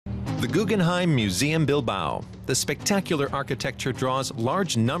The Guggenheim Museum Bilbao. The spectacular architecture draws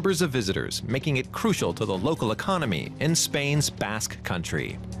large numbers of visitors, making it crucial to the local economy in Spain's Basque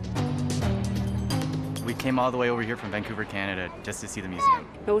Country. We came all the way over here from Vancouver, Canada, just to see the museum.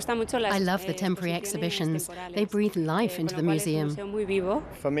 I love the temporary exhibitions. They breathe life into the museum.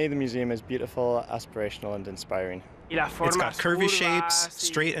 For me, the museum is beautiful, aspirational, and inspiring. It's got curvy shapes,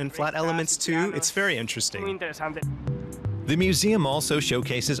 straight and flat elements too. It's very interesting. The museum also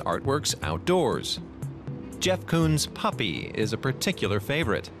showcases artworks outdoors. Jeff Koons' puppy is a particular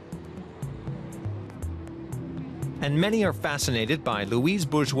favorite. And many are fascinated by Louise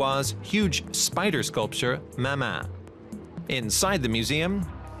Bourgeois' huge spider sculpture, Maman. Inside the museum,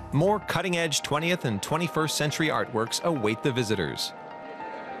 more cutting-edge 20th and 21st century artworks await the visitors.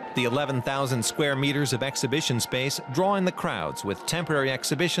 The 11,000 square meters of exhibition space draw in the crowds with temporary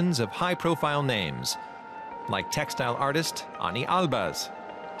exhibitions of high-profile names, like textile artist Ani Albaz,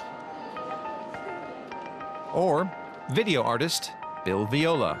 or video artist Bill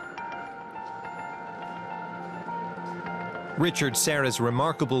Viola. Richard Serra's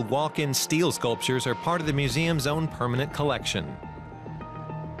remarkable walk-in steel sculptures are part of the museum's own permanent collection.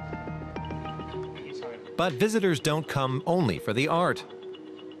 But visitors don't come only for the art.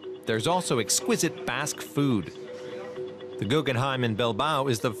 There's also exquisite Basque food. The Guggenheim in Bilbao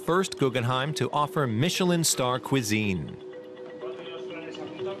is the first Guggenheim to offer Michelin star cuisine.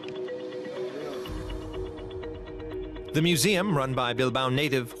 The museum, run by Bilbao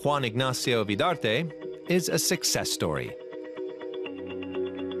native Juan Ignacio Vidarte, is a success story.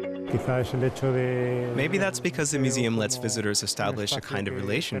 Maybe that's because the museum lets visitors establish a kind of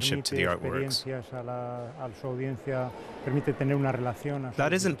relationship to the artworks.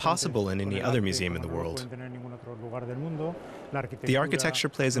 That isn't possible in any other museum in the world. The architecture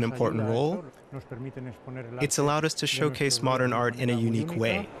plays an important role. It's allowed us to showcase modern art in a unique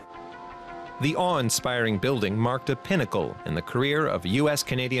way. The awe-inspiring building marked a pinnacle in the career of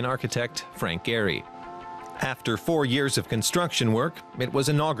U.S.-Canadian architect Frank Gehry. After 4 years of construction work, it was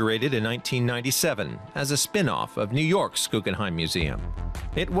inaugurated in 1997 as a spin-off of New York's Guggenheim Museum.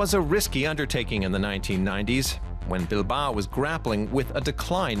 It was a risky undertaking in the 1990s, when Bilbao was grappling with a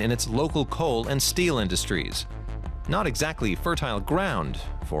decline in its local coal and steel industries. Not exactly fertile ground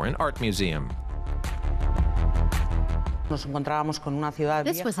for an art museum. This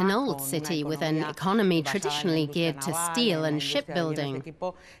was an old city with an economy traditionally geared to steel and shipbuilding.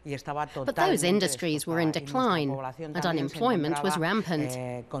 But those industries were in decline, and unemployment was rampant.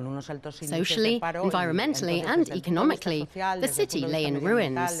 Socially, environmentally, and economically, the city lay in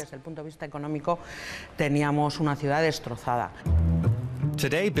ruins.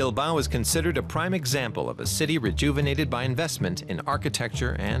 Today, Bilbao is considered a prime example of a city rejuvenated by investment in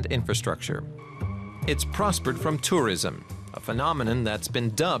architecture and infrastructure. It's prospered from tourism, a phenomenon that's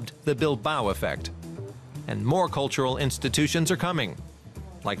been dubbed the Bilbao effect. And more cultural institutions are coming,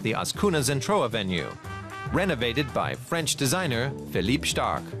 like the Azkuna Zentroa venue, renovated by French designer Philippe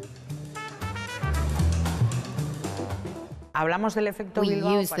Starck. We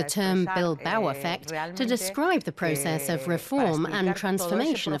use the term Bilbao effect to describe the process of reform and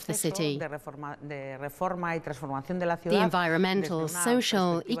transformation of the city. The environmental,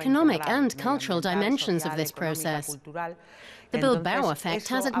 social, economic, and cultural dimensions of this process. The Bilbao effect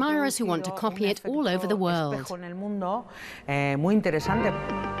has admirers who want to copy it all over the world.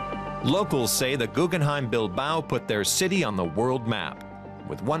 Locals say the Guggenheim Bilbao put their city on the world map.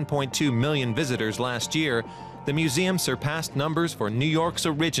 With 1.2 million visitors last year, the museum surpassed numbers for New York's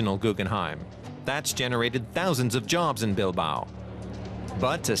original Guggenheim. That's generated thousands of jobs in Bilbao.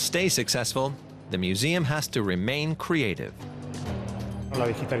 But to stay successful, the museum has to remain creative.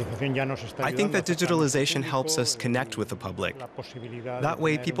 I think that digitalization helps us connect with the public. That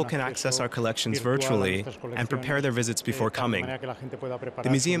way, people can access our collections virtually and prepare their visits before coming. The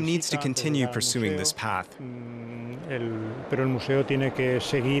museum needs to continue pursuing this path.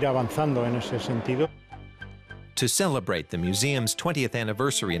 To celebrate the museum's 20th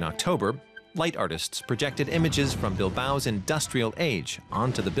anniversary in October, light artists projected images from Bilbao's industrial age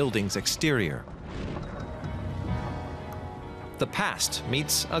onto the building's exterior. The past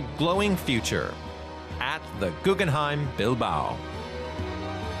meets a glowing future at the Guggenheim Bilbao.